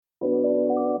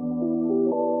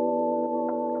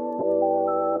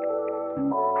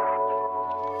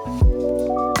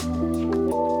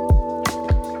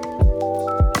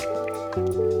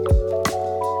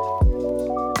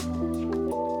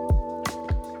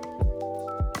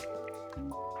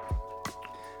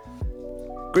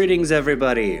Greetings,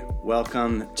 everybody.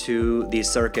 Welcome to the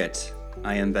circuit.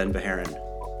 I am Ben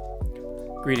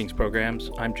Bajarin. Greetings,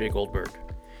 programs. I'm Jay Goldberg.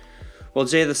 Well,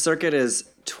 Jay, the circuit is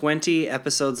 20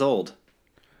 episodes old.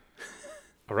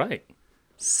 All right.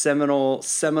 Seminal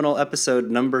episode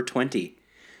number 20.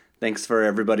 Thanks for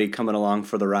everybody coming along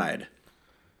for the ride.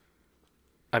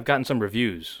 I've gotten some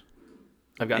reviews.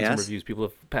 Yes? People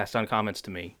have passed on comments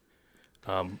to me.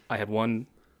 I had one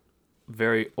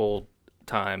very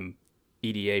old-time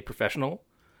EDA professional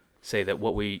say that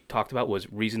what we talked about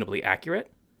was reasonably accurate.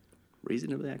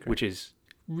 Reasonably accurate. Which is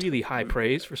really high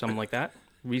praise for someone like that.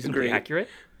 Reasonably accurate.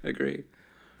 Agree.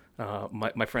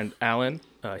 My friend Alan,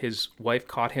 his wife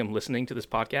caught him listening to this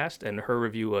podcast, and her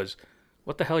review was,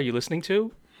 "What the hell are you listening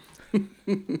to?"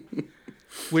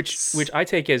 which I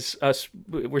take as us.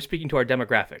 We're speaking to our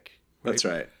demographic.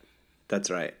 Right? That's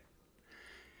right.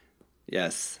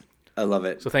 Yes, I love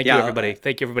it. So thank you, everybody.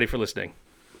 Thank you, everybody, for listening.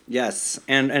 Yes,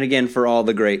 and again, for all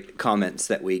the great comments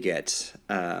that we get.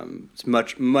 It's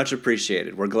much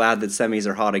appreciated. We're glad that semis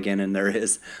are hot again, and there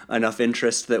is enough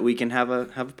interest that we can have a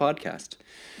podcast.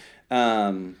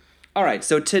 All right,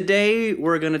 so today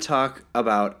we're going to talk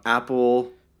about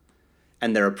Apple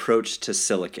and their approach to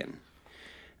silicon.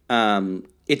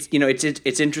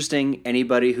 It's interesting.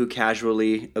 Anybody who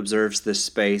casually observes this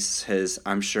space has,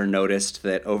 I'm sure, noticed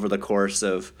that over the course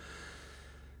of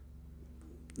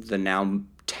the now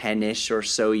 10-ish or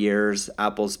so years,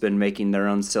 Apple's been making their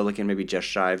own silicon, maybe just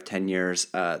shy of 10 years.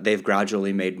 They've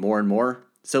gradually made more and more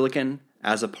silicon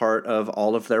as a part of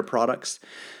all of their products.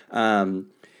 But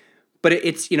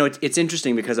it's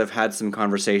interesting because I've had some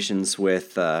conversations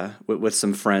with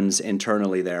some friends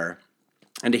internally there,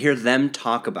 and to hear them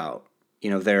talk about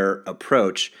their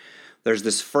approach. There's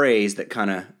this phrase that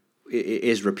kind of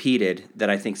is repeated that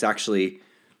I think is actually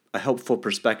a helpful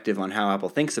perspective on how Apple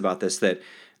thinks about this. That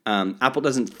Apple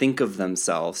doesn't think of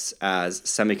themselves as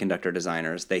semiconductor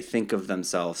designers; they think of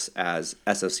themselves as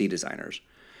SoC designers.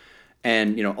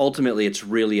 And ultimately, it's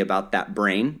really about that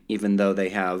brain, even though they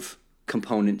have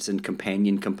components and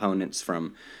companion components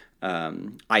from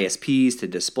ISPs to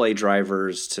display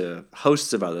drivers to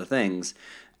hosts of other things.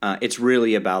 It's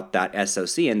really about that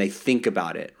SoC, and they think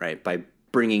about it, right, by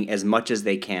bringing as much as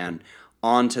they can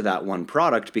onto that one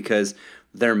product because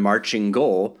their marching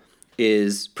goal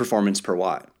is performance per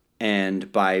watt.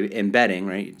 And by embedding,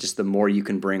 right, just the more you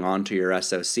can bring onto your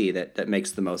SoC, that makes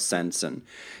the most sense.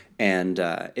 And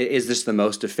is this the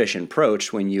most efficient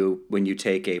approach when you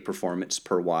take a performance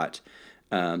per watt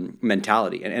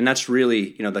mentality? And that's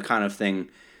really the kind of thing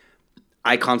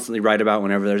I constantly write about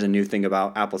whenever there's a new thing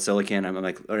about Apple Silicon. I'm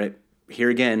like, all right,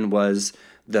 here again was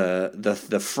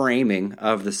the framing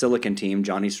of the Silicon team,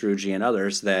 Johnny Srouji and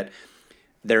others, that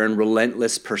they're in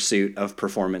relentless pursuit of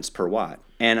performance per watt.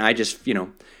 And I just,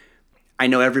 I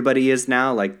know everybody is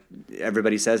now, like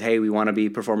everybody says, hey, we want to be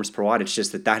performance per watt. It's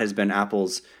just that has been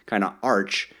Apple's kind of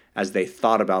arch as they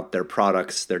thought about their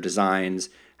products, their designs,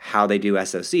 how they do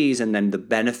SoCs, and then the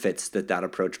benefits that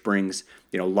approach brings,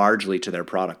 largely to their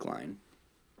product line.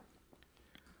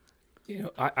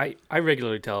 I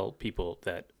regularly tell people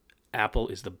that Apple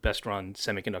is the best run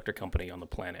semiconductor company on the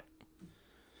planet.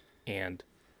 And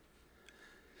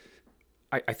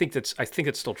I think that's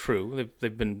still true.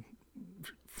 They've been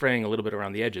fraying a little bit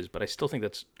around the edges, but I still think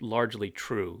that's largely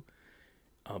true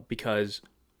because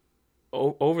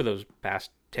over those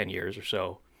past 10 years or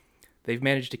so, they've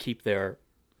managed to keep their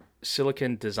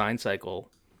silicon design cycle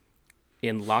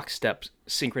in lockstep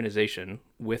synchronization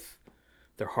with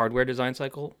their hardware design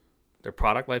cycle, their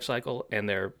product life cycle, and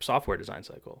their software design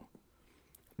cycle,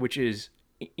 which is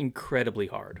incredibly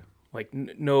hard. Like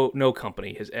no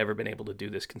company has ever been able to do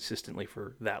this consistently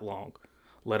for that long,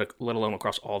 let alone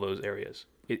across all those areas.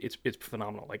 It's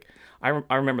phenomenal. Like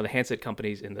I remember the handset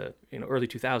companies in the early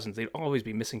 2000s, they'd always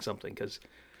be missing something because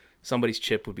somebody's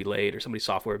chip would be late or somebody's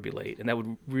software would be late, and that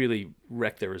would really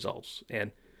wreck their results.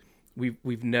 And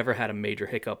we've never had a major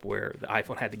hiccup where the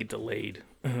iPhone had to get delayed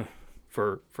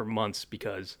for months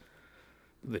because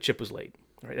the chip was late.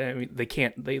 Right? I mean, they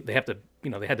can't. They have to.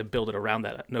 They had to build it around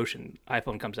that notion.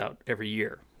 iPhone comes out every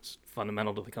year. It's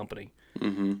fundamental to the company.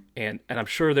 Mm-hmm. And I'm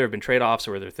sure there have been trade-offs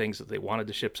or there are things that they wanted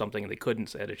to ship something and they couldn't,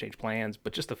 so they had to change plans.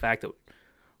 But just the fact that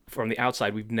from the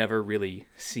outside we've never really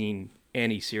seen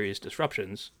any serious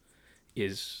disruptions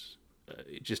is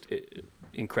just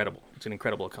incredible. It's an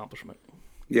incredible accomplishment.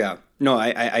 Yeah. No,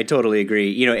 I totally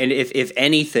agree. And if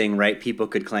anything, right, people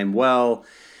could claim, well,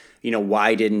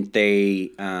 why didn't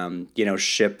they,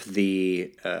 ship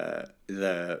the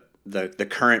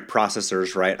current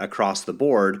processors, right, across the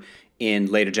board in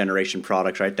later generation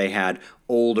products, right? They had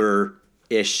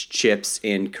older-ish chips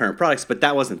in current products, but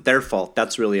that wasn't their fault.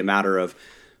 That's really a matter of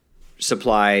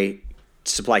supply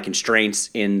constraints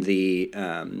in the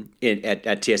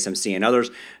at TSMC and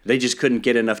others. They just couldn't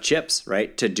get enough chips,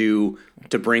 right, to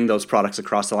bring those products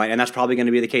across the line, and that's probably going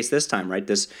to be the case this time, right?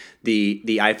 The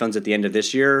iPhones at the end of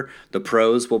this year, the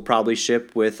Pros will probably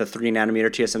ship with a 3 nanometer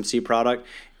TSMC product,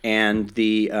 and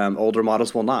the older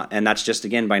models will not, and that's just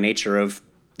again by nature of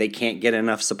they can't get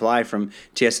enough supply from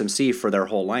TSMC for their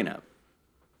whole lineup.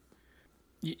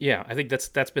 Yeah, I think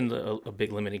that's been a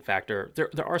big limiting factor.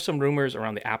 There are some rumors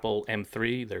around the Apple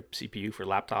M3, their CPU for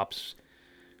laptops,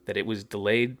 that it was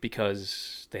delayed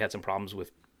because they had some problems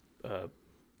with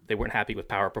they weren't happy with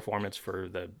power performance for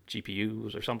the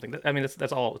GPUs or something. I mean,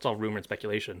 it's all rumor and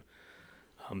speculation.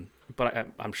 But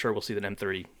I'm sure we'll see the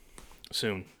M3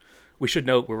 soon. We should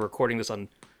note we're recording this on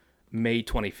May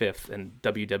 25th, and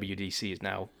WWDC is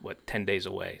now 10 days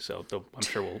away. So I'm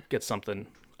sure we'll get something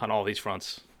on all these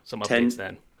fronts. Some updates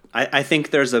then. I think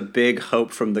there's a big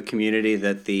hope from the community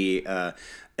that the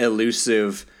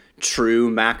elusive true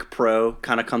Mac Pro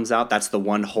kind of comes out. That's the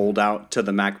one holdout to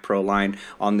the Mac Pro line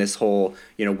on this whole,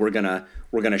 we're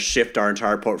gonna shift our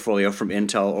entire portfolio from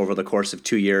Intel over the course of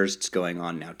 2 years. It's going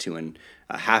on now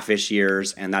 2.5-ish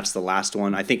years, and that's the last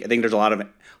one. I think there's a lot of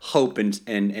hope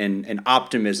and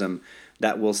optimism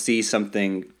that we'll see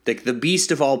something like the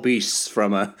beast of all beasts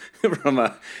from an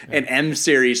M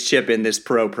series chip in this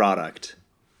Pro product.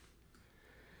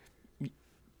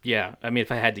 Yeah, I mean,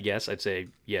 if I had to guess, I'd say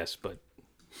yes, but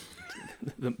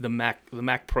the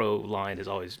Mac Pro line has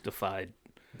always defied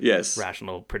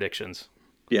rational predictions.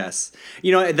 Yes,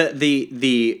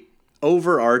 the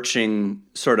overarching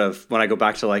sort of, when I go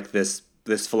back to like this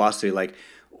philosophy, like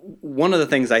one of the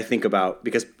things I think about,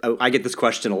 because I get this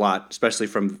question a lot, especially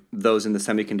from those in the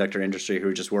semiconductor industry who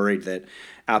are just worried that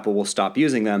Apple will stop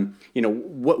using them.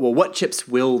 What chips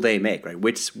will they make, right?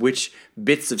 Which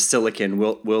bits of silicon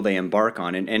will they embark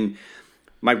on? And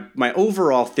my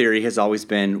overall theory has always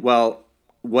been, well,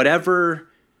 whatever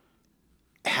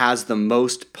has the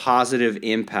most positive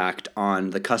impact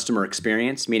on the customer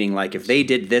experience, meaning like if they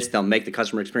did this, they'll make the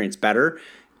customer experience better,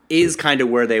 is kind of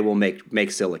where they will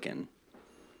make silicon.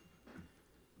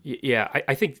 Yeah,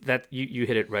 I think that you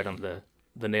hit it right on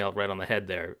the nail right on the head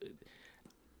there.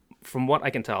 From what I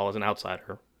can tell as an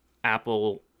outsider,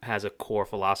 Apple has a core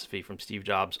philosophy from Steve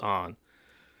Jobs on,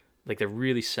 like they're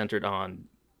really centered on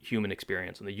human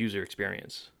experience and the user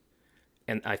experience.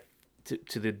 And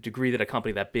to the degree that a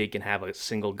company that big can have a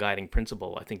single guiding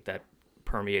principle, I think that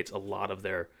permeates a lot of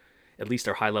at least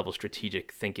their high-level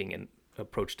strategic thinking and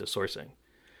approach to sourcing.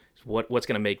 What's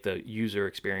going to make the user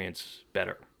experience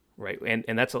better? Right,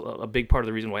 and that's a big part of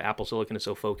the reason why Apple Silicon is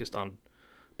so focused on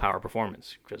power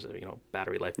performance, because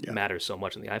battery life matters so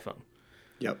much in the iPhone.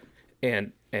 Yep.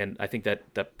 And I think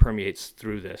that permeates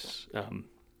through this.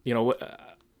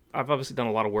 I've obviously done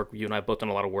a lot of work. You and I have both done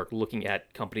a lot of work looking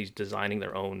at companies designing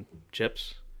their own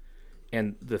chips,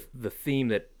 and the theme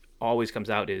that always comes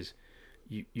out is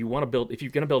you want to build. If you're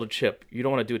going to build a chip, you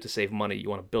don't want to do it to save money. You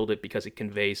want to build it because it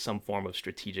conveys some form of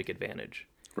strategic advantage.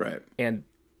 Right. And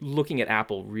looking at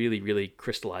Apple really, really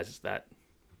crystallizes that,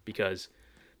 because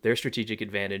their strategic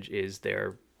advantage is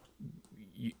the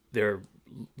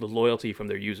loyalty from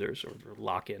their users, or their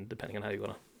lock-in, depending on how you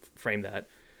want to frame that.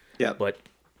 Yeah. But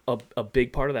a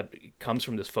big part of that comes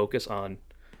from this focus on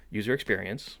user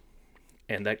experience,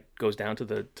 and that goes down to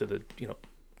the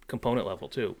component level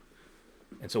too.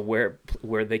 And so where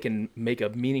they can make a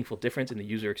meaningful difference in the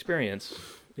user experience,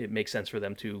 it makes sense for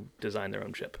them to design their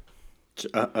own chip.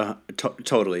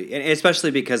 Totally, and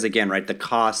especially because, again, right, the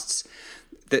costs.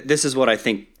 This is what I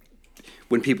think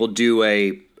when people do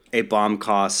a BOM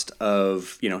cost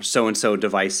of so and so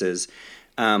devices.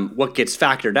 What gets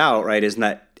factored out, right, is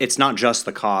that it's not just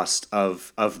the cost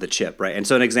of the chip, right? And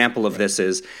so an example of this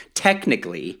is,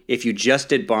 technically, if you just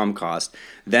did BOM cost,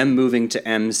 them moving to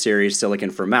M series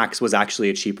silicon for Macs was actually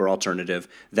a cheaper alternative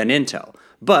than Intel.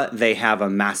 But they have a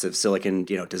massive silicon,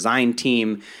 design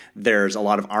team. There's a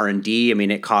lot of R&D. I mean,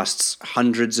 it costs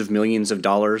hundreds of millions of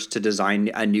dollars to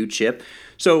design a new chip.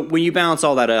 So when you balance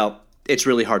all that out, it's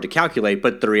really hard to calculate.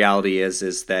 But the reality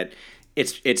is that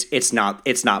it's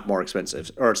not more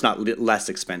expensive, or it's not less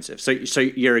expensive. So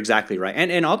you're exactly right.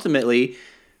 And ultimately,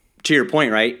 to your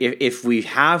point, right, if we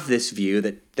have this view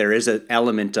that there is an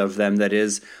element of them that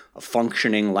is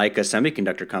functioning like a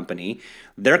semiconductor company,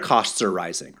 their costs are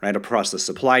rising, right, across the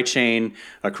supply chain,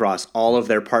 across all of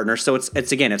their partners. So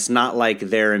it's not like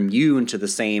they're immune to the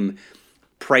same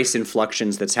price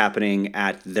inflections that's happening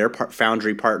at their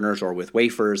foundry partners or with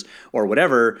wafers or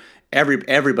whatever.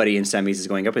 Everybody in semis is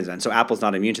going up against that. So Apple's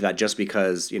not immune to that just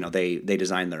because they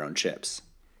design their own chips.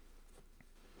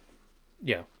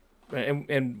 Yeah, Right,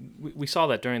 and we saw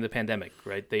that during the pandemic,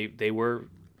 right? They were,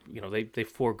 they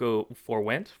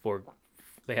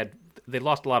they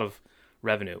lost a lot of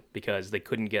revenue because they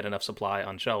couldn't get enough supply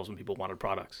on shelves when people wanted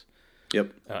products.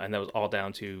 Yep. And that was all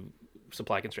down to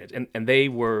supply constraints. And they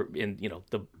were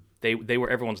they were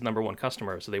everyone's number one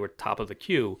customer, so they were top of the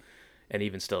queue, and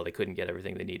even still they couldn't get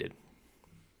everything they needed.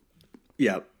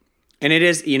 Yep. And it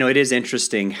is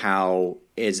interesting how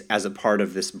is as a part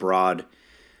of this broad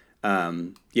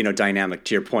dynamic,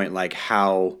 to your point, like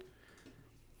how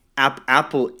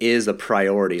Apple is a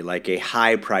priority, like a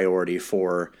high priority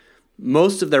for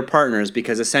most of their partners,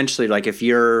 because essentially, like if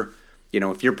you're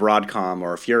Broadcom,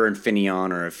 or if you're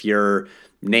Infineon, or if you're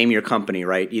name your company,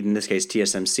 right? In this case,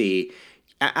 TSMC,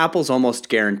 Apple's almost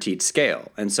guaranteed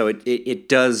scale. And so it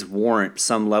does warrant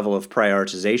some level of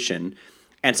prioritization.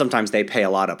 And sometimes they pay a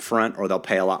lot up front, or they'll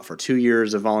pay a lot for 2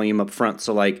 years of volume up front.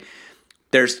 So like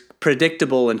there's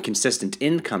predictable and consistent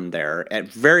income there at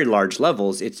very large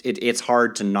levels. It's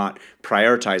hard to not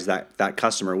prioritize that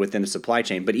customer within the supply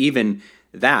chain. But even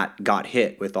that got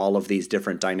hit with all of these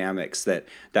different dynamics that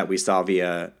we saw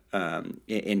via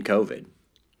in COVID.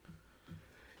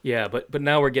 Yeah, but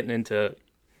now we're getting into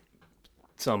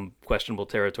some questionable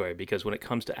territory, because when it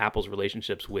comes to Apple's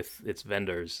relationships with its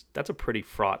vendors, that's a pretty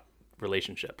fraught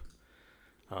relationship.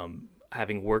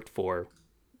 Having worked for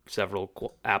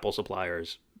several Apple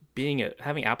suppliers,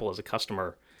 having Apple as a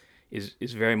customer is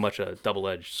very much a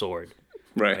double-edged sword.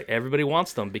 Right. Like, everybody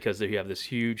wants them because you have this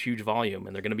huge volume,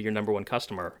 and they're going to be your number one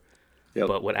customer. Yep.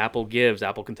 But what Apple gives,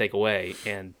 Apple can take away,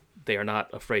 and they are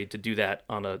not afraid to do that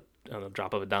on a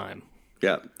drop of a dime.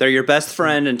 Yeah, they're your best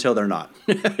friend until they're not.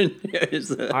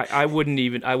 I wouldn't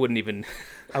even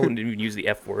use the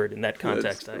F word in that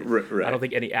context. Right. I don't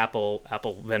think any Apple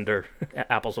vendor,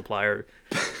 Apple supplier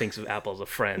thinks of Apple as a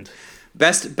friend.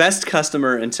 Best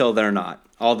customer until they're not.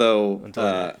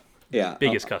 Although,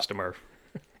 biggest customer.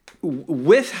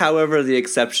 With, however, the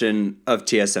exception of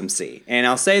TSMC. And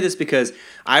I'll say this because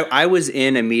I was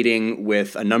in a meeting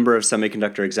with a number of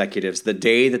semiconductor executives the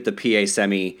day that the PA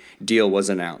Semi deal was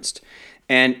announced.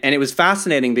 And it was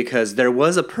fascinating because there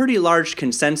was a pretty large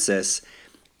consensus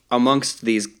amongst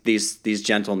these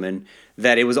gentlemen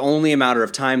that it was only a matter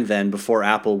of time then before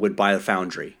Apple would buy a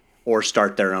foundry or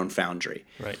start their own foundry.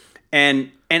 Right.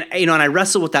 And I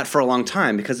wrestled with that for a long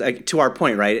time because, to our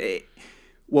point, right?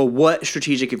 Well, what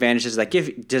strategic advantages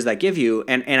does that give you?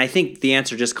 And I think the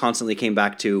answer just constantly came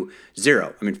back to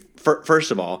zero. I mean,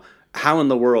 first of all, how in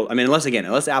the world? I mean,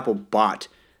 unless Apple bought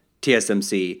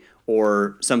TSMC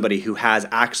or somebody who has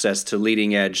access to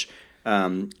leading edge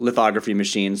lithography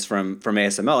machines from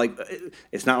ASML, like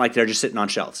it's not like they're just sitting on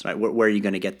shelves, right? Where are you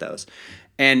going to get those?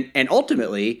 And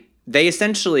ultimately, they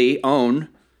essentially own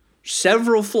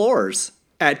several floors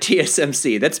at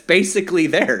TSMC. That's basically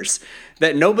theirs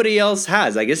that nobody else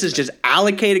has. I guess it's just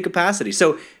allocated capacity.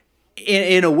 So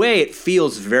in a way, it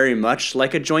feels very much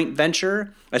like a joint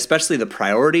venture, especially the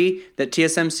priority that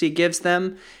TSMC gives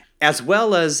them, as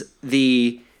well as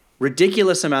the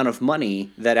ridiculous amount of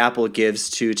money that Apple gives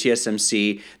to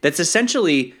TSMC that's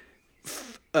essentially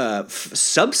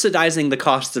subsidizing the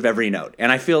costs of every node.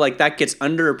 And I feel like that gets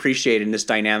underappreciated in this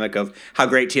dynamic of how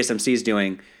great TSMC is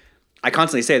doing. I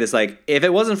constantly say this, like, if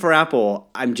it wasn't for Apple,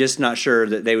 I'm just not sure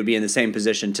that they would be in the same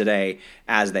position today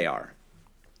as they are.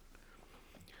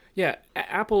 Yeah,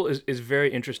 Apple is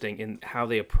very interesting in how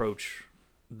they approach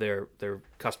their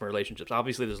customer relationships.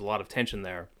 Obviously, there's a lot of tension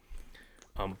there.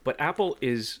 But Apple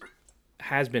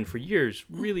has been for years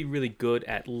really, really good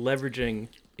at leveraging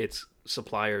its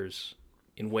suppliers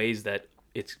in ways that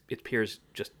its peers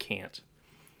just can't,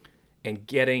 and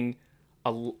getting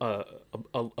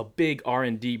a big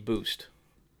R&D boost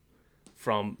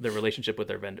from their relationship with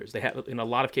their vendors. They have, in a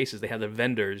lot of cases, they have their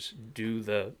vendors do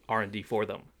the R&D for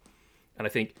them, and I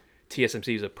think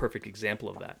TSMC is a perfect example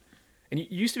of that. And you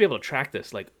used to be able to track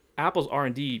this. Like, Apple's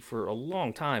R&D for a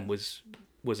long time was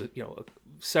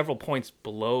several points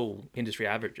below industry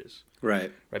averages.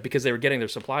 Right. Because they were getting their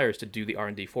suppliers to do the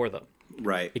R&D for them.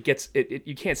 Right.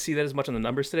 You can't see that as much on the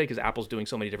numbers today because Apple's doing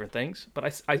so many different things.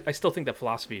 But I still think that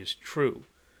philosophy is true.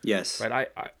 Yes. Right.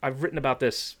 I've written about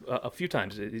this a few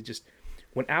times. It just,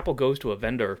 when Apple goes to a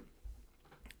vendor,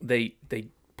 they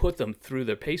put them through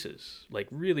their paces. Like,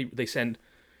 really,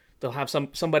 they'll have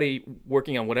somebody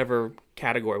working on whatever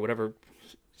category, whatever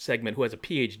segment, who has a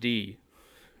PhD,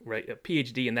 right? A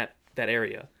PhD in that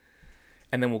area,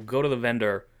 and then we'll go to the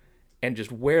vendor and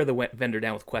just wear the vendor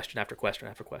down with question after question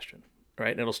after question,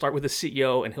 right? And it'll start with the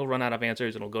CEO, and he'll run out of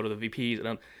answers, and it'll go to the VPs, and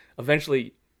then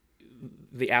eventually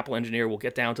the Apple engineer will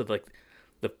get down to the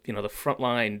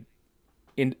frontline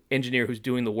engineer who's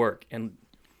doing the work, and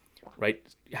right,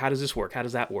 how does this work? How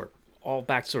does that work? all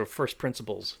back to sort of first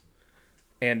principles,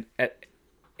 and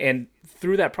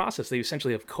through that process, they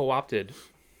essentially have co-opted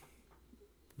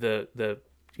the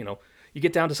you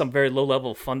get down to some very low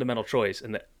level fundamental choice,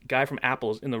 and the guy from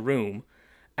Apple is in the room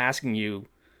asking you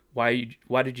why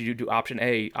did you do option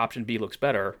A? Option B looks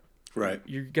better. Right.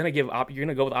 You're gonna go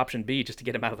with option B just to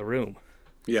get him out of the room.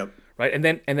 Yep. Right. And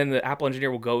then the Apple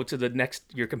engineer will go to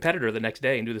your competitor the next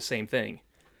day and do the same thing.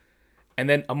 And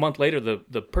then a month later,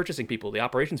 the purchasing people, the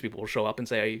operations people will show up and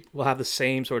say, we'll have the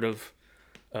same sort of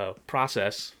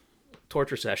process,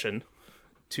 torture session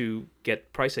to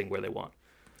get pricing where they want.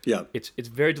 Yeah. It's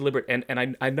very deliberate.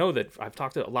 And I know that I've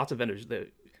talked to lots of vendors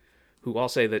who all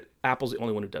say that Apple's the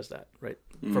only one who does that, right?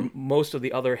 For most of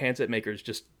the other handset makers,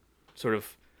 just sort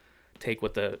of take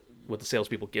what the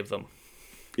salespeople give them.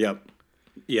 Yep.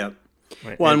 Yep.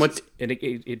 Right? Well, and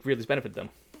it really has benefited them.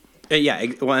 Yeah,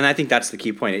 well, and I think that's the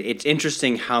key point. It's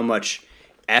interesting how much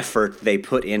effort they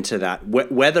put into that.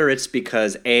 Whether it's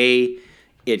because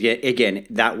again,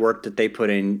 that work that they put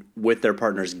in with their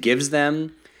partners gives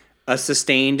them a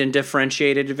sustained and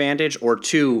differentiated advantage, or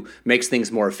two, makes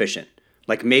things more efficient.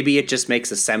 Like maybe it just makes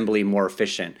assembly more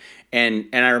efficient. And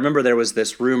I remember there was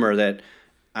this rumor that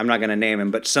I'm not going to name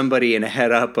him, but somebody in a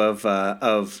head up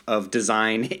of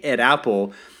design at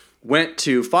Apple went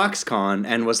to Foxconn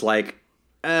and was like,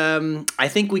 I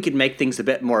think we could make things a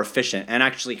bit more efficient, and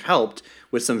actually helped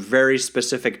with some very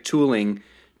specific tooling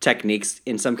techniques,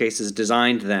 in some cases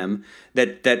designed them,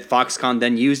 that Foxconn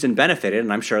then used and benefited,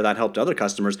 and I'm sure that helped other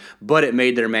customers, but it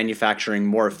made their manufacturing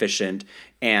more efficient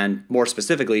and more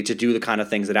specifically to do the kind of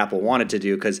things that Apple wanted to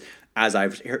do, because as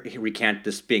I've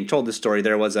being told this story,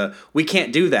 there was we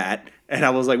can't do that, and I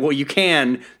was like, well, you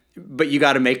can, but you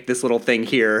got to make this little thing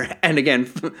here, and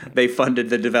again, they funded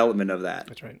the development of that.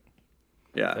 That's right.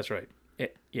 Yeah, that's right.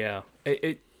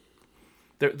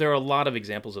 There are a lot of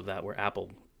examples of that where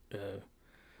Apple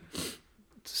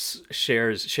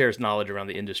shares knowledge around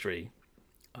the industry,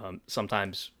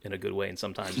 sometimes in a good way and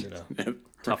sometimes in a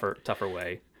tougher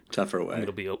way. Tougher way. I'm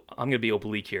gonna be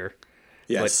oblique here.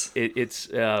 Yes, but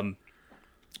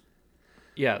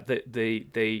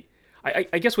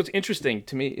I guess what's interesting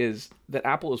to me is that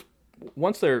Apple is,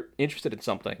 once they're interested in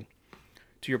something,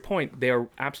 to your point, they are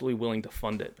absolutely willing to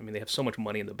fund it. I mean, they have so much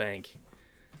money in the bank.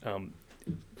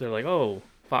 They're like, oh,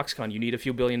 Foxconn, you need a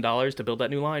few $1 billion to build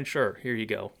that new line? Sure, here you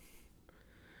go.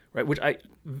 Right, which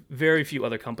very few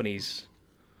other companies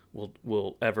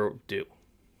will ever do.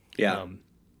 Yeah.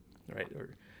 Right, or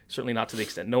certainly not to the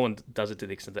extent, no one does it to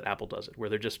the extent that Apple does it, where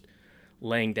they're just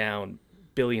laying down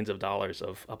billions of dollars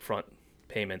of upfront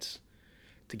payments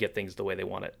to get things the way they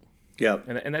want it. Yeah.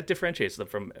 And that differentiates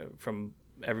them from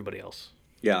everybody else.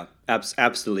 Yeah,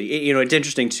 absolutely. It's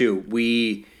interesting too.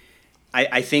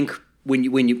 I think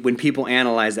when people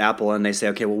analyze Apple and they say,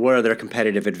 okay, well, what are their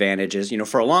competitive advantages?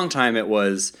 For a long time it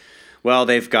was, well,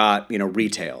 they've got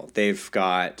retail. They've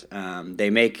got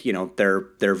they make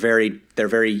they're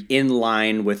very in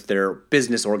line with their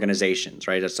business organizations,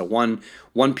 right? It's a one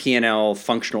P&L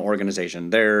functional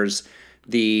organization. There's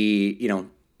the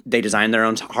they design their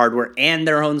own hardware and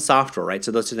their own software, right?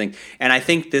 So those two things. And I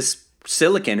think this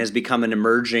silicon has become an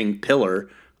emerging pillar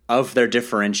of their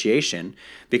differentiation,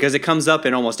 because it comes up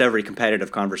in almost every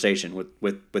competitive conversation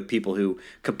with people who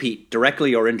compete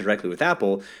directly or indirectly with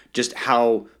Apple, just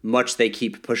how much they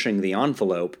keep pushing the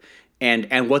envelope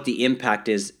and what the impact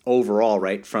is overall,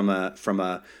 right? From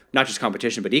a not just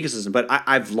competition, but ecosystem. But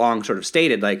I've long sort of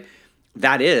stated, like,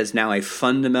 that is now a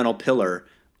fundamental pillar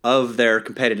of their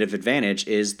competitive advantage,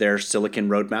 is their silicon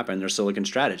roadmap and their silicon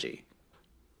strategy.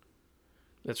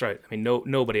 That's right. I mean,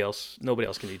 nobody else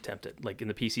can be tempted. Like in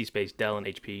the PC space, Dell and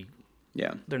HP,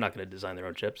 yeah, they're not going to design their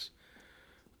own chips.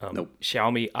 Nope.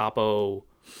 Xiaomi, Oppo,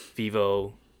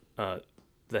 Vivo,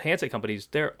 the handset companies,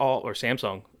 or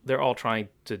Samsung, they're all trying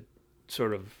to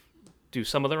sort of do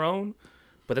some of their own,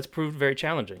 but that's proved very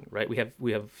challenging, right? We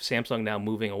have Samsung now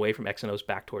moving away from Exynos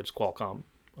back towards Qualcomm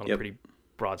on a pretty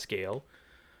broad scale.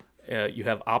 You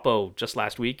have Oppo just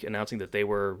last week announcing that they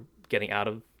were getting out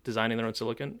of designing their own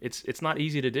silicon. It's not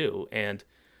easy to do, and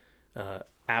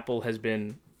Apple has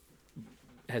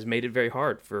made it very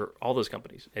hard for all those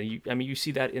companies. And you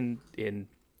see that in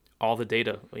all the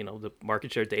data, the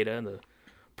market share data and the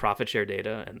profit share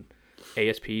data, and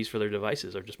ASPs for their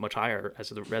devices are just much higher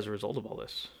as a result of all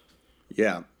this.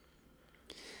 Yeah.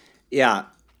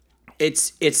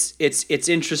 It's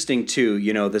interesting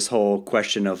too. This whole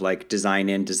question of like design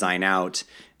in, design out.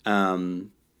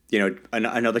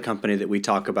 Another company that we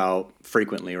talk about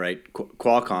frequently, right?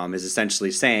 Qualcomm is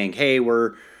essentially saying, hey,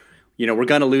 we're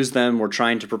going to lose them. We're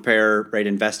trying to prepare, right,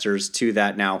 investors to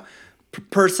that. Now,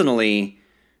 personally,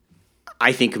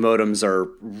 I think modems are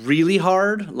really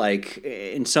hard, like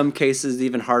in some cases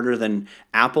even harder than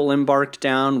Apple embarked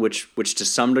down, which to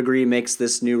some degree makes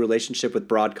this new relationship with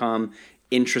Broadcom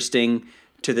interesting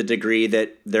to the degree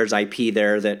that there's IP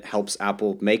there that helps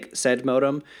Apple make said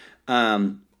modem.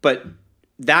 But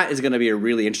that is going to be a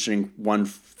really interesting one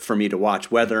for me to watch,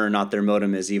 whether or not their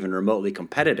modem is even remotely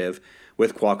competitive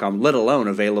with Qualcomm, let alone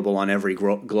available on every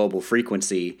global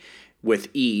frequency with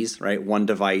ease, right? One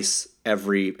device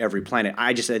every planet.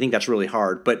 I think that's really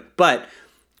hard. But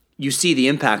you see the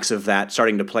impacts of that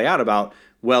starting to play out about,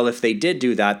 well, if they did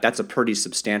do that, that's a pretty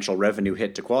substantial revenue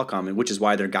hit to Qualcomm, and which is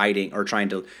why they're guiding or trying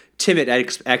to timid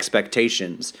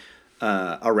expectations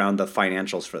around the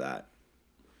financials for that.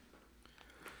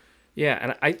 Yeah,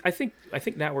 and I think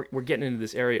now we're getting into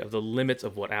this area of the limits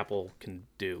of what Apple can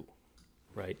do,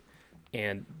 right?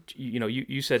 And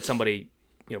you said somebody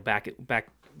back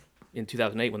in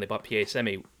 2008 when they bought PA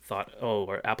Semi thought, oh,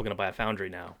 are Apple going to buy a foundry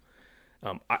now?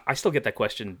 I still get that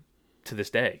question to this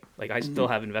day. Like I still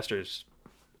have investors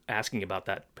asking about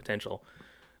that potential,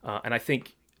 and I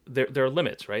think there are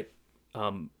limits, right?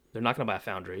 They're not going to buy a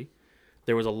foundry.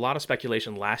 There was a lot of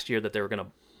speculation last year that they were going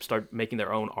to start making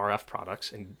their own RF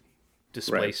products and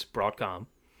displace Broadcom,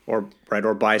 or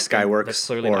buy Skyworks. That's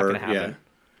clearly not going to happen. Yeah,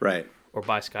 right. Or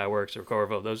buy Skyworks or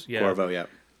Qorvo. Qorvo, yeah.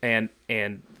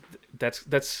 And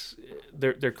that's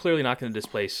they're clearly not going to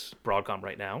displace Broadcom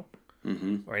right now,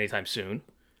 or anytime soon.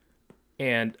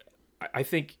 And I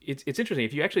think it's interesting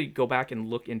if you actually go back and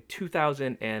look in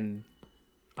 2000 and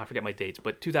I forget my dates,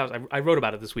 but 2000. I wrote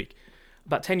about it this week.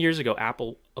 About 10 years ago,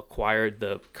 Apple acquired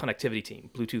the connectivity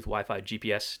team, Bluetooth, Wi-Fi,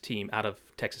 GPS team out of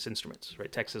Texas Instruments.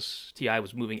 Right, Texas TI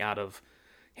was moving out of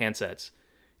handsets,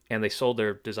 and they sold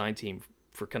their design team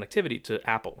for connectivity to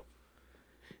Apple.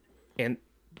 And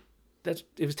it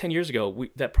was 10 years ago.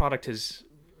 That product has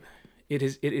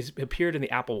appeared in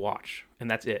the Apple Watch, and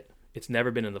that's it. It's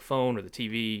never been in the phone or the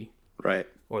TV, right,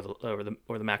 or the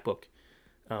MacBook.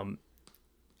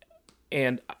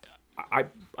 And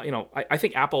I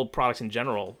think Apple products in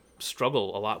general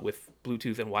struggle a lot with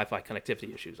Bluetooth and Wi-Fi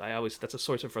connectivity issues. That's a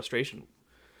source of frustration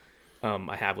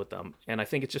I have with them, and I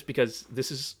think it's just because this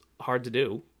is hard to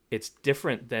do. It's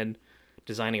different than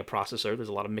designing a processor. There's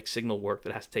a lot of mixed signal work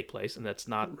that has to take place, and that's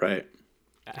not right.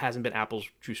 Hasn't been Apple's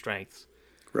true strengths.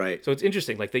 Right. So it's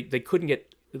interesting. Like they couldn't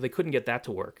get that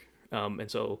to work, and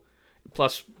so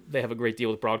plus they have a great deal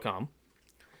with Broadcom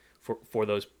for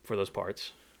those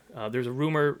parts. There's a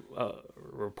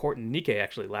report in Nikkei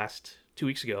actually 2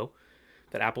 weeks ago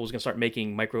that Apple was going to start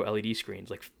making micro LED screens,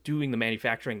 like doing the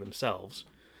manufacturing themselves.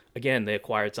 Again, they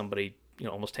acquired somebody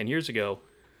almost 10 years ago.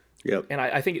 Yep. And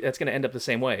I think that's going to end up the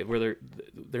same way, where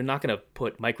they're not going to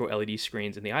put micro LED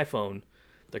screens in the iPhone.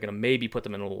 They're going to maybe put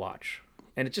them in a watch.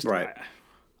 And it just right.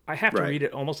 I have to read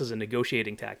it almost as a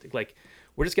negotiating tactic. Like,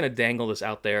 we're just going to dangle this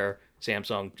out there,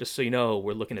 Samsung, just so you know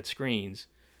we're looking at screens.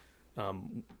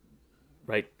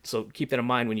 Right, so keep that in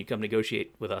mind when you come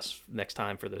negotiate with us next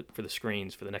time for the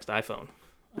screens for the next iPhone.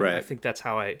 Right, I think that's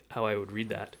how I would read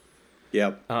that.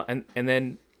 Yep. And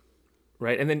then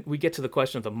we get to the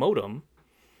question of the modem.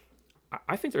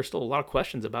 I think there's still a lot of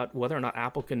questions about whether or not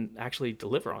Apple can actually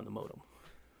deliver on the modem.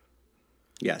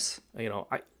 Yes.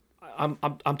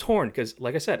 I'm torn because,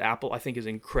 like I said, Apple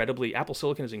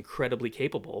Silicon is incredibly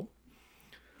capable,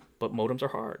 but modems are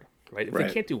hard. Right. If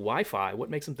they can't do Wi-Fi, what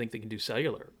makes them think they can do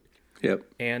cellular? Yep.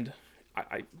 And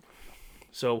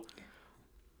so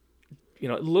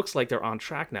it looks like they're on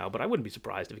track now, but I wouldn't be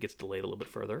surprised if it gets delayed a little bit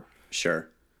further. Sure.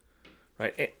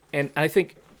 Right. And I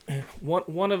think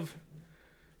one of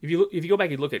if you go back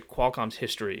and look at Qualcomm's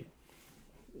history,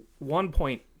 one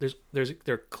point there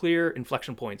are clear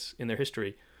inflection points in their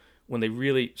history when they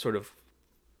really sort of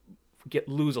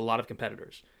lose a lot of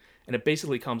competitors, and it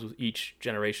basically comes with each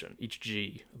generation, each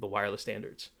G of the wireless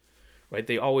standards. Right,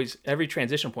 every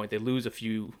transition point they lose a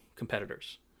few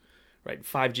competitors. Right,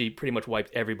 5G pretty much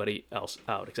wiped everybody else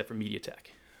out except for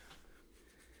MediaTek.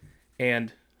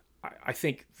 And I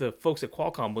think the folks at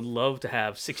Qualcomm would love to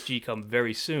have 6G come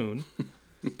very soon,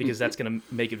 because that's going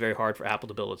to make it very hard for Apple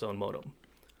to build its own modem.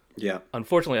 Yeah.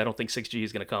 Unfortunately, I don't think 6G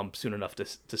is going to come soon enough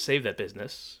to save that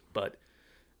business, but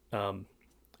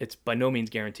it's by no means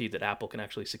guaranteed that Apple can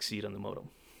actually succeed on the modem.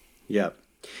 Yeah.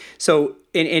 So,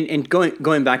 and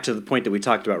going back to the point that we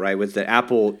talked about, right, was that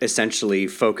Apple essentially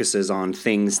focuses on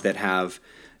things that have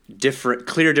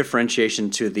clear differentiation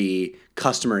to the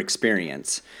customer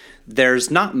experience.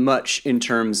 There's not much in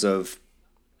terms of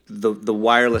the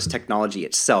wireless technology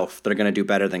itself that are going to do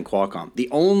better than Qualcomm. The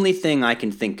only thing I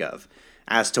can think of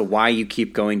as to why you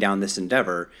keep going down this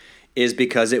endeavor is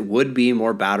because it would be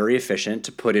more battery efficient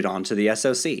to put it onto the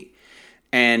SoC.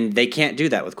 And they can't do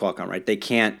that with Qualcomm, right? They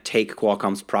can't take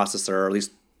Qualcomm's processor, or at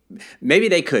least maybe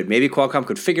they could. Maybe Qualcomm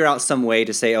could figure out some way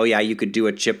to say, oh, yeah, you could do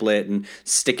a chiplet and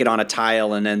stick it on a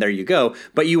tile and then there you go.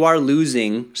 But you are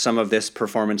losing some of this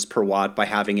performance per watt by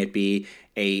having it be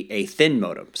a thin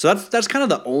modem. So that's kind of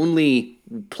the only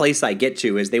place I get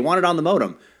to is they want it on the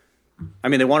modem. I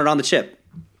mean, they want it on the chip.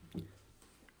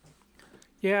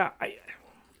 Yeah,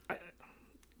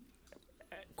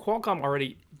 Qualcomm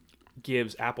already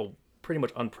gives Apple pretty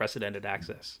much unprecedented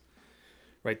access,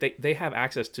 right? They have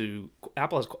access to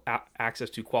Apple has access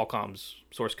to Qualcomm's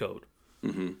source code,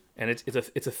 and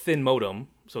it's a thin modem,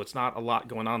 so it's not a lot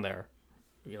going on there.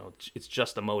 It's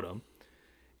just a modem,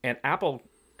 and Apple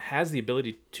has the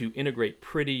ability to integrate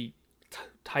pretty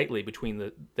tightly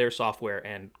between their software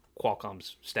and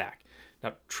Qualcomm's stack.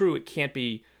 Now, true, it can't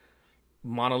be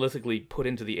monolithically put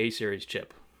into the A series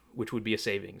chip, which would be a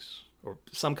savings or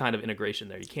some kind of integration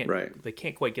there. You can't. Right. They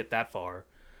can't quite get that far,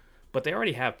 but they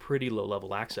already have pretty low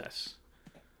level access.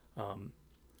 Part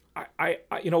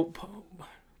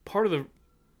of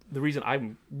the reason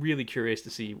I'm really curious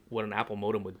to see what an Apple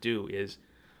modem would do is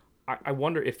I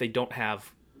wonder if they don't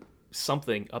have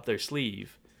something up their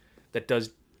sleeve that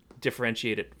does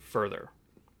differentiate it further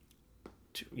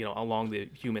along the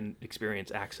human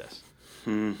experience axis.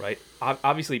 Right?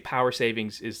 Obviously power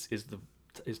savings is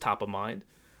top of mind,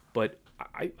 but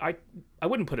I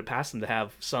wouldn't put it past them to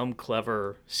have some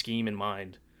clever scheme in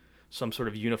mind, some sort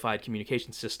of unified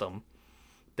communication system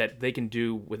that they can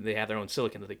do when they have their own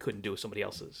silicon that they couldn't do with somebody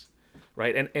else's,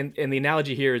 right? And the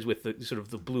analogy here is with the sort of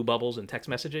the blue bubbles in text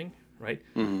messaging, right?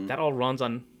 That all runs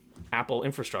on Apple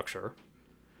infrastructure,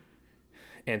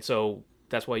 and so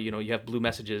that's why you have blue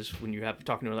messages when you have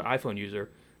talking to another iPhone user.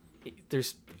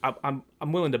 I'm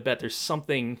willing to bet there's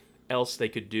something else they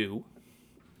could do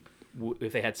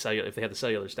if they had the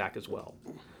cellular stack as well,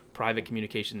 private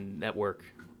communication network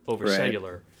over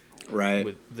cellular,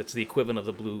 right? That's the equivalent of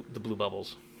the blue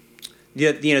bubbles.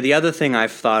 Yeah, the other thing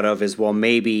I've thought of is, well,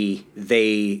 maybe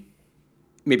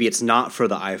it's not for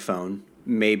the iPhone.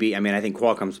 Maybe, I think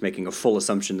Qualcomm's making a full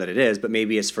assumption that it is, but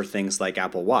maybe it's for things like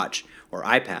Apple Watch or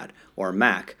iPad or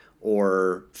Mac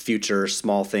or future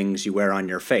small things you wear on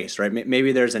your face, right?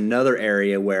 Maybe there's another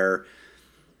area where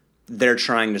they're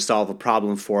trying to solve a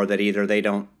problem for that either they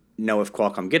don't know if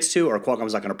Qualcomm gets to, or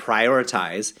Qualcomm's not going to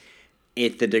prioritize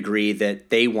it the degree that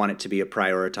they want it to be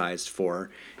prioritized for.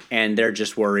 And they're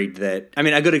just worried that,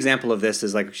 a good example of this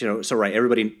is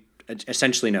everybody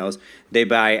essentially knows they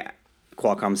buy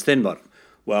Qualcomm's thin modem.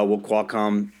 Well, will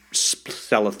Qualcomm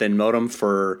sell a thin modem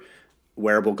for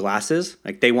wearable glasses?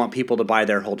 Like, they want people to buy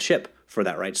their whole chip for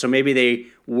that, right? So maybe they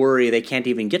worry they can't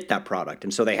even get that product,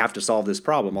 and so they have to solve this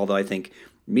problem. Although I think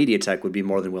MediaTek would be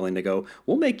more than willing to go,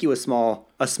 we'll make you a small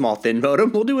thin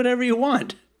modem. We'll do whatever you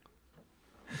want.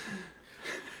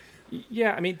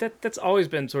 Yeah, that's always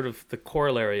been sort of the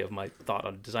corollary of my thought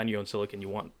on design your own silicon. You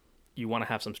want to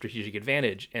have some strategic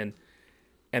advantage, and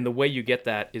the way you get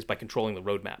that is by controlling the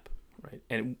roadmap, right?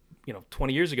 And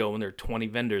 20 years ago, when there were 20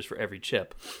 vendors for every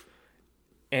chip,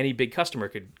 any big customer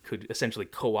could essentially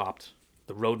co-opt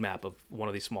the roadmap of one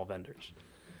of these small vendors.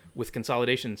 With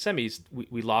consolidation in semis,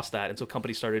 we lost that, and so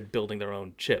companies started building their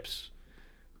own chips.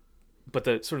 But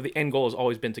the end goal has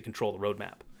always been to control the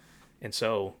roadmap, and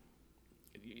so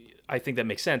I think that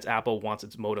makes sense. Apple wants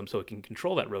its modem so it can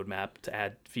control that roadmap to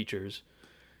add features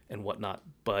and whatnot.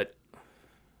 But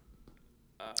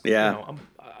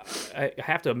I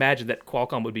have to imagine that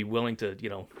Qualcomm would be willing to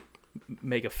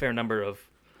make a fair number of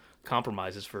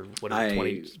compromises for what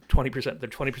is 20%, their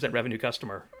 20% revenue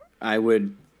customer. I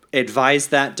would advise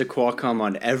that to Qualcomm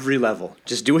on every level.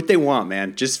 Just do what they want,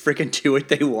 man. Just freaking do what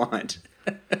they want.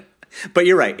 But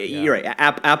you're right. Yeah. You're right.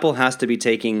 Apple has to be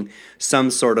taking some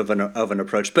sort of an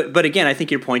approach. But again, I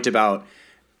think your point about,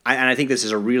 and I think this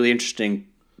is a really interesting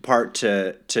part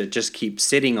to just keep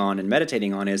sitting on and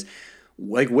meditating on, is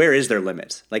like, where is their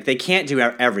limit? Like, they can't do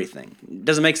everything. It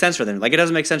doesn't make sense for them. Like, it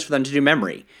doesn't make sense for them to do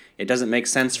memory. It doesn't make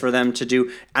sense for them to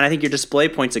do, and I think your display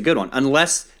point's a good one.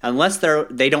 Unless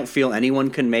they don't feel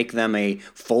anyone can make them a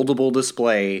foldable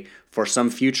display for some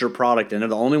future product, and they're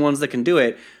the only ones that can do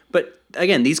it. But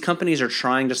again, these companies are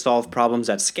trying to solve problems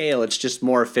at scale. It's just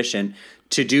more efficient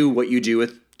to do what you do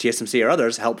with TSMC or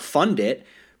others, help fund it.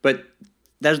 But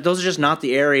those are just not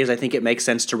the areas I think it makes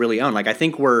sense to really own. Like, I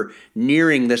think we're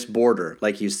nearing this border,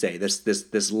 like you say,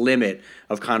 this limit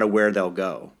of kind of where they'll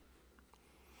go.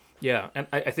 Yeah, and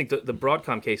I think the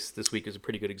Broadcom case this week is a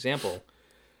pretty good example,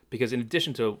 because in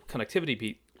addition to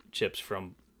connectivity chips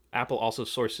from Apple, also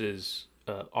sources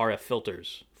RF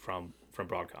filters from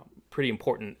Broadcom, pretty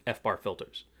important FBAR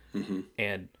filters. Mm-hmm.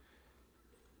 And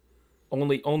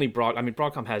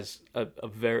Broadcom has a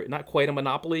very, not quite a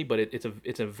monopoly, but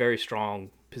it's a very strong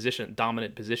position,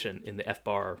 dominant position in the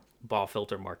FBAR BAW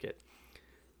filter market.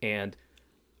 And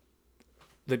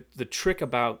the trick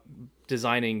about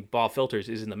designing BAW filters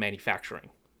is in the manufacturing,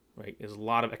 right? There's a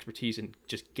lot of expertise in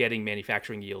just getting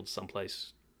manufacturing yields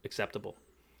someplace acceptable.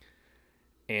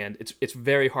 And it's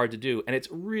very hard to do, and it's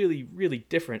really, really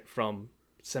different from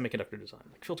semiconductor design.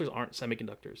 Like, filters aren't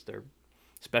semiconductors; they're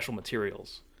special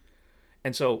materials.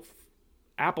 And so,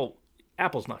 Apple's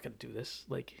not going to do this.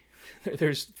 Like,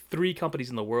 there's 3 companies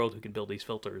in the world who can build these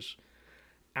filters.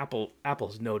 Apple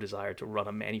has no desire to run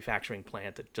a manufacturing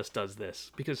plant that just does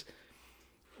this, because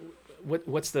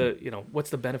what's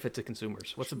the benefit to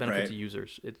consumers? What's the benefit to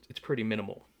users? It's pretty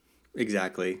minimal.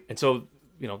 Exactly. And so,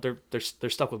 they're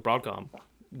stuck with Broadcom,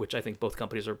 which I think both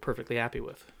companies are perfectly happy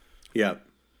with. Yeah,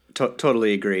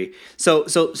 totally agree. So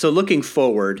looking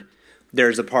forward,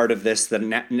 there's a part of this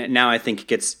that now I think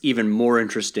gets even more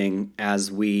interesting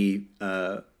as we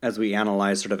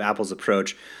analyze sort of Apple's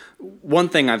approach. One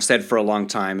thing I've said for a long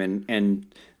time,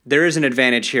 and there is an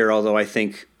advantage here, although I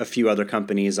think a few other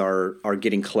companies are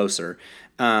getting closer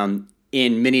in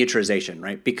miniaturization,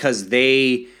 right? Because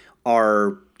they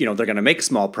are, they're going to make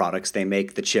small products. They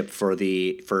make the chip for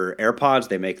AirPods,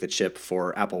 they make the chip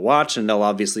for Apple Watch, and they'll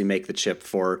obviously make the chip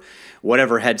for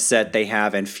whatever headset they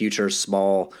have and future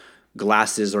small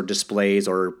glasses or displays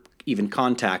or even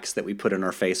contacts that we put in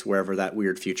our face, wherever that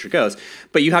weird future goes.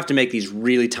 But you have to make these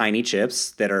really tiny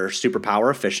chips that are super power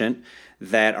efficient,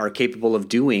 that are capable of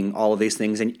doing all of these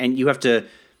things. And you have to,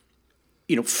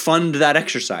 fund that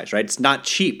exercise, right? It's not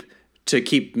cheap to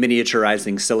keep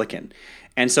miniaturizing silicon.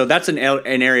 And so that's an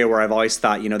area where I've always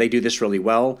thought, they do this really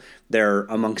well. They're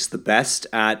amongst the best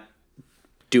at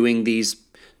doing these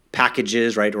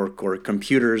packages, right? Or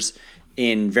computers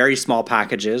in very small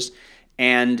packages.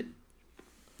 And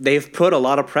they've put a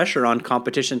lot of pressure on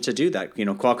competition to do that.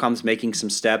 Qualcomm's making some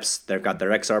steps. They've got their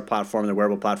XR platform, their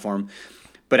wearable platform.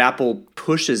 But Apple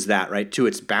pushes that, right, to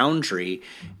its boundary.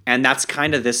 And that's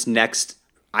kind of this next,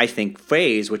 I think,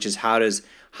 phase, which is how does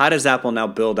Apple now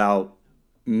build out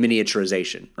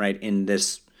miniaturization, right, in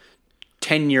this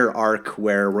 10-year arc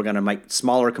where we're going to make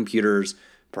smaller computers,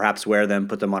 perhaps wear them,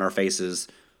 put them on our faces,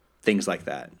 things like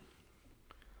that.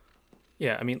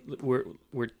 Yeah, I mean,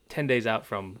 we're 10 days out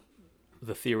from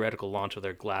the theoretical launch of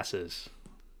their glasses,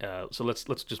 so let's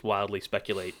just wildly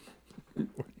speculate.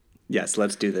 Yes,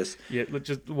 let's do this. Yeah, let's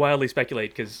just wildly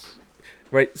speculate, because,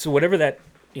 right, so whatever that,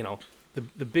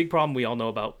 the big problem we all know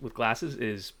about with glasses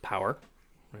is power,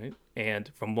 right?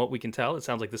 And from what we can tell, it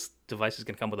sounds like this device is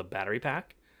going to come with a battery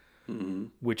pack,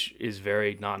 which is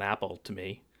very non-Apple to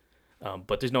me,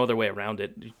 but there's no other way around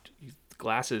it.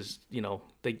 Glasses,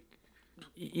 they,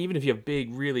 even if you have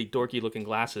big, really dorky-looking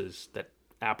glasses that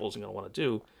Apple's going to want to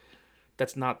do,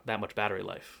 that's not that much battery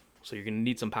life. So you're going to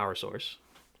need some power source.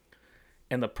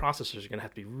 And the processors are going to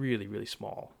have to be really, really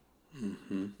small.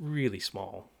 Really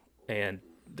small. And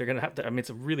they're going to have to, it's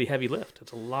a really heavy lift.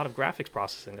 It's a lot of graphics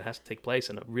processing that has to take place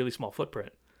in a really small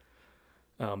footprint.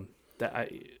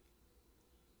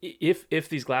 If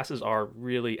these glasses are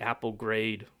really Apple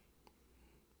grade,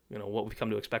 what we've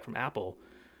come to expect from Apple,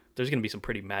 there's going to be some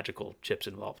pretty magical chips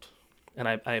involved. And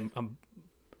I'm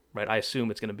right. I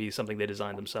assume it's going to be something they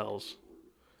designed themselves.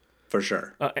 For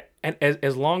sure. And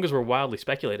as long as we're wildly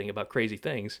speculating about crazy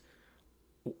things,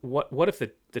 what if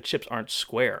the chips aren't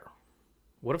square?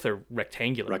 What if they're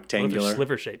rectangular? What if they're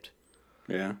sliver shaped?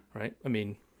 Yeah. Right. I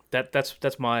mean,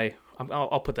 that's my.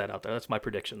 I'll put that out there. That's my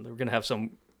prediction. We're going to have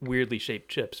some weirdly shaped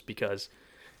chips because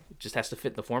it just has to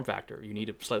fit in the form factor. You need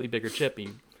a slightly bigger chip. And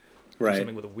you do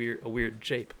something with a weird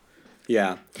shape.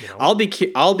 Yeah. I'll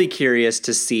be curious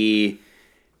to see.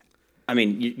 I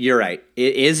mean, you're right.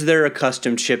 Is there a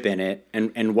custom chip in it,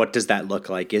 and what does that look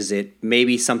like? Is it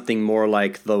maybe something more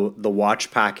like the watch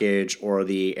package or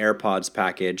the AirPods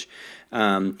package?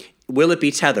 Will it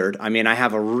be tethered? I mean, I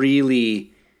have a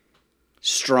really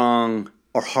strong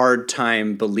or hard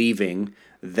time believing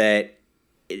that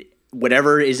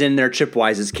whatever is in there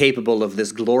chip-wise is capable of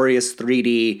this glorious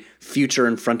 3D future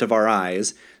in front of our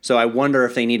eyes. So I wonder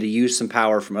if they need to use some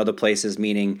power from other places,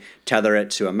 meaning tether it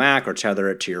to a Mac or tether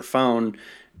it to your phone.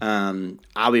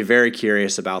 I'll be very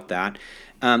curious about that.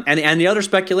 And the other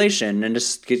speculation, and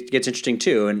this gets interesting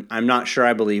too, and I'm not sure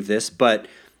I believe this, but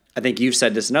I think you've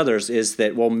said this and others, is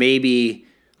that, well, maybe,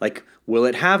 like, will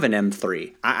it have an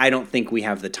M3? I don't think we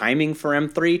have the timing for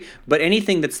M3, but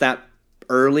anything that's that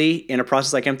early in a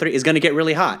process like M3 is going to get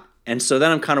really hot. And so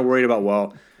then I'm kind of worried about,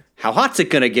 well, how hot's it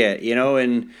going to get,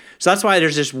 And so that's why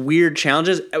there's just weird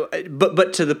challenges.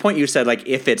 But to the point you said, like,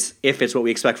 if it's what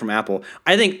we expect from Apple,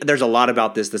 I think there's a lot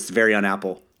about this that's very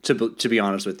un-Apple. to be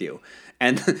honest with you.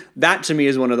 And that to me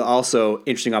is one of the also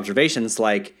interesting observations.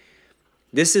 Like,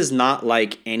 this is not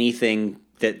like anything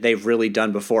that they've really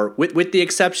done before, with the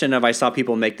exception of, I saw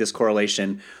people make this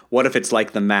correlation. What if it's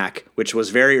like the Mac, which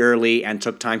was very early and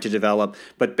took time to develop,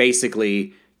 but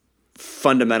basically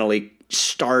fundamentally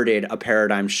started a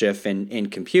paradigm shift in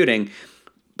computing.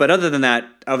 But other than that,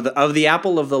 of the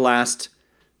Apple of the last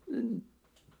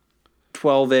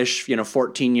 12-ish,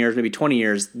 14 years, maybe 20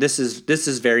 years, this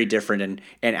is very different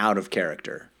and out of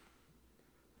character.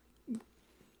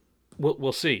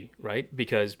 We'll see, right?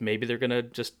 Because maybe they're gonna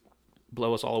just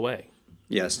blow us all away.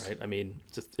 Yes. Right. I mean,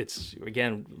 it's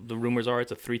again, the rumors are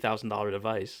it's a $3,000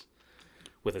 device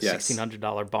with a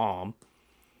 $1,600 BOM.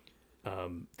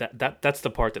 That's the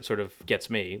part that sort of gets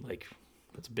me. Like,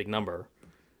 that's a big number.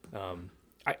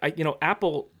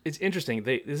 Apple. It's interesting.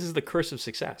 This is the curse of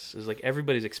success. It's like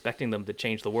everybody's expecting them to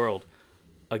change the world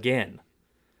again,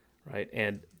 right?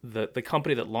 And the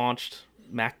company that launched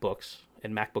MacBooks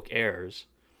and MacBook Airs,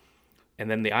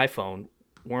 and then the iPhone,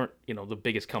 weren't the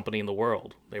biggest company in the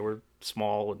world. They were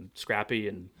small and scrappy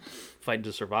and fighting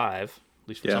to survive, at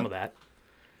least for some of that.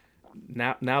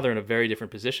 Now they're in a very different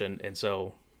position, and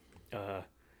so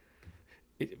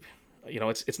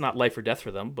it's not life or death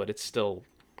for them, but it's still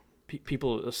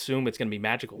people assume it's going to be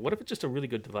magical. What if it's just a really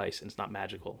good device and it's not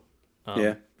magical?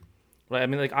 Right? I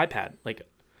mean, like iPad. Like, I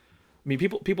mean,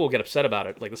 people will get upset about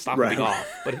it. Like, the stock will be off,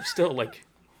 but it's still like.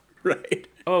 Right.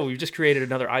 Oh, we've just created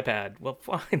another iPad. Well,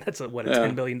 fine. That's a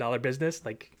 $10 billion business.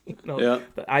 Like, the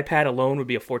iPad alone would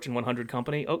be a Fortune 100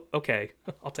 company. Oh, okay.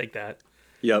 I'll take that.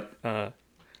 Yep.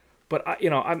 But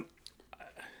I'm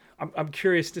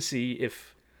curious to see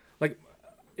if, like,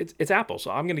 it's Apple, so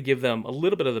I'm going to give them a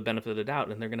little bit of the benefit of the doubt,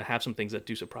 and they're going to have some things that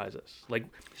do surprise us. Like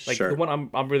sure. The one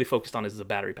I'm really focused on is the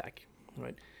battery pack.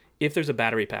 Right. If there's a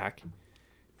battery pack,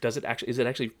 is it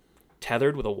actually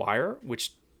tethered with a wire,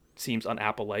 which seems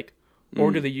un-Apple-like,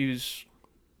 or do they use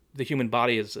the human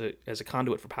body as a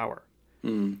conduit for power?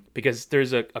 Because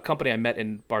there's a company I met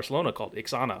in Barcelona called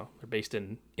Ixana. They're based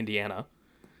in Indiana,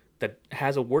 that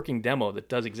has a working demo that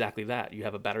does exactly that. You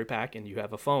have a battery pack and you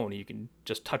have a phone, and you can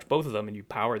just touch both of them and you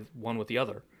power one with the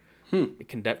other. It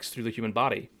conducts through the human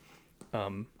body.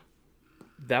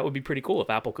 That would be pretty cool if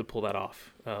Apple could pull that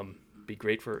off. Be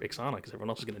great for Ixana, because everyone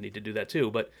else is going to need to do that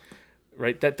too. But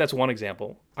right, that's one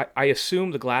example. I assume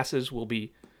the glasses will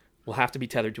have to be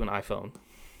tethered to an iPhone.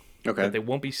 Okay. But they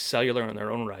won't be cellular in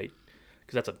their own right,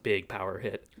 because that's a big power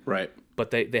hit. Right. But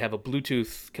they have a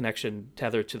Bluetooth connection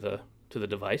tethered to the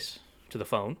device, to the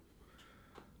phone,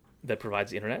 that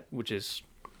provides the internet, which is,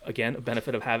 again, a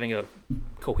benefit of having a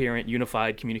coherent,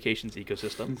 unified communications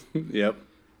ecosystem. Yep.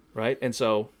 Right? And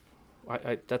so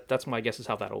that's my guess is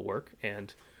how that'll work.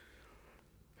 And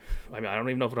I mean, I don't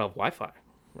even know if it'll have Wi-Fi,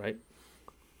 right?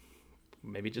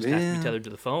 Maybe it just has to be tethered to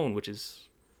the phone, which is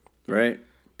right.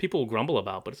 People will grumble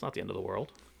about, but it's not the end of the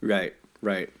world. Right.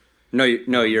 No,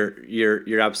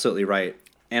 you're absolutely right.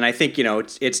 And I think,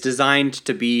 it's designed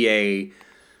to be a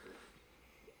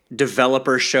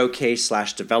developer showcase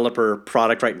 / developer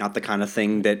product, right? Not the kind of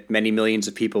thing that many millions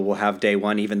of people will have day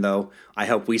one, even though I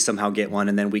hope we somehow get one,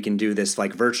 and then we can do this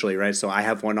like virtually, right? So I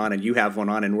have one on and you have one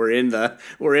on, and we're in the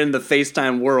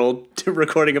FaceTime world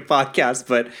recording a podcast,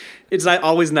 but it's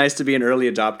always nice to be an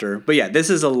early adopter. But yeah, this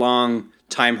is a long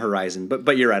time horizon,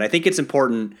 but you're right. I think it's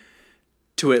important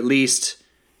to at least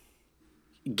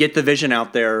get the vision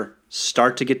out there,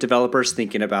 start to get developers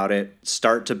thinking about it,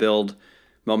 start to build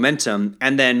momentum,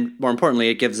 and then more importantly,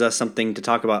 it gives us something to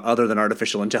talk about other than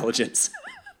artificial intelligence.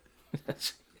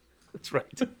 That's right.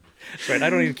 That's right. I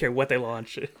don't even care what they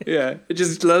launch. Yeah,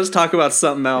 just let us talk about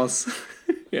something else.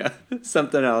 Yeah,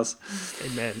 something else.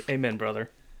 Amen, brother.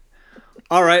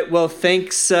 All right. Well,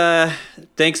 thanks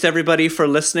everybody for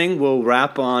listening. We'll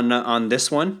wrap on this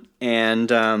one,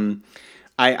 and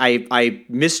I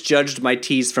misjudged my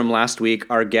tease from last week.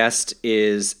 Our guest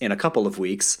is in a couple of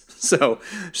weeks, so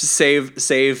save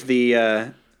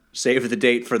the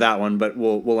date for that one. But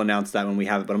we'll announce that when we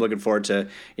have it. But I'm looking forward to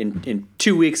in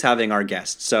 2 weeks having our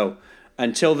guest. So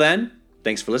until then,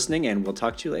 thanks for listening, and we'll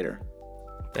talk to you later.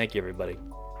 Thank you, everybody.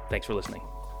 Thanks for listening.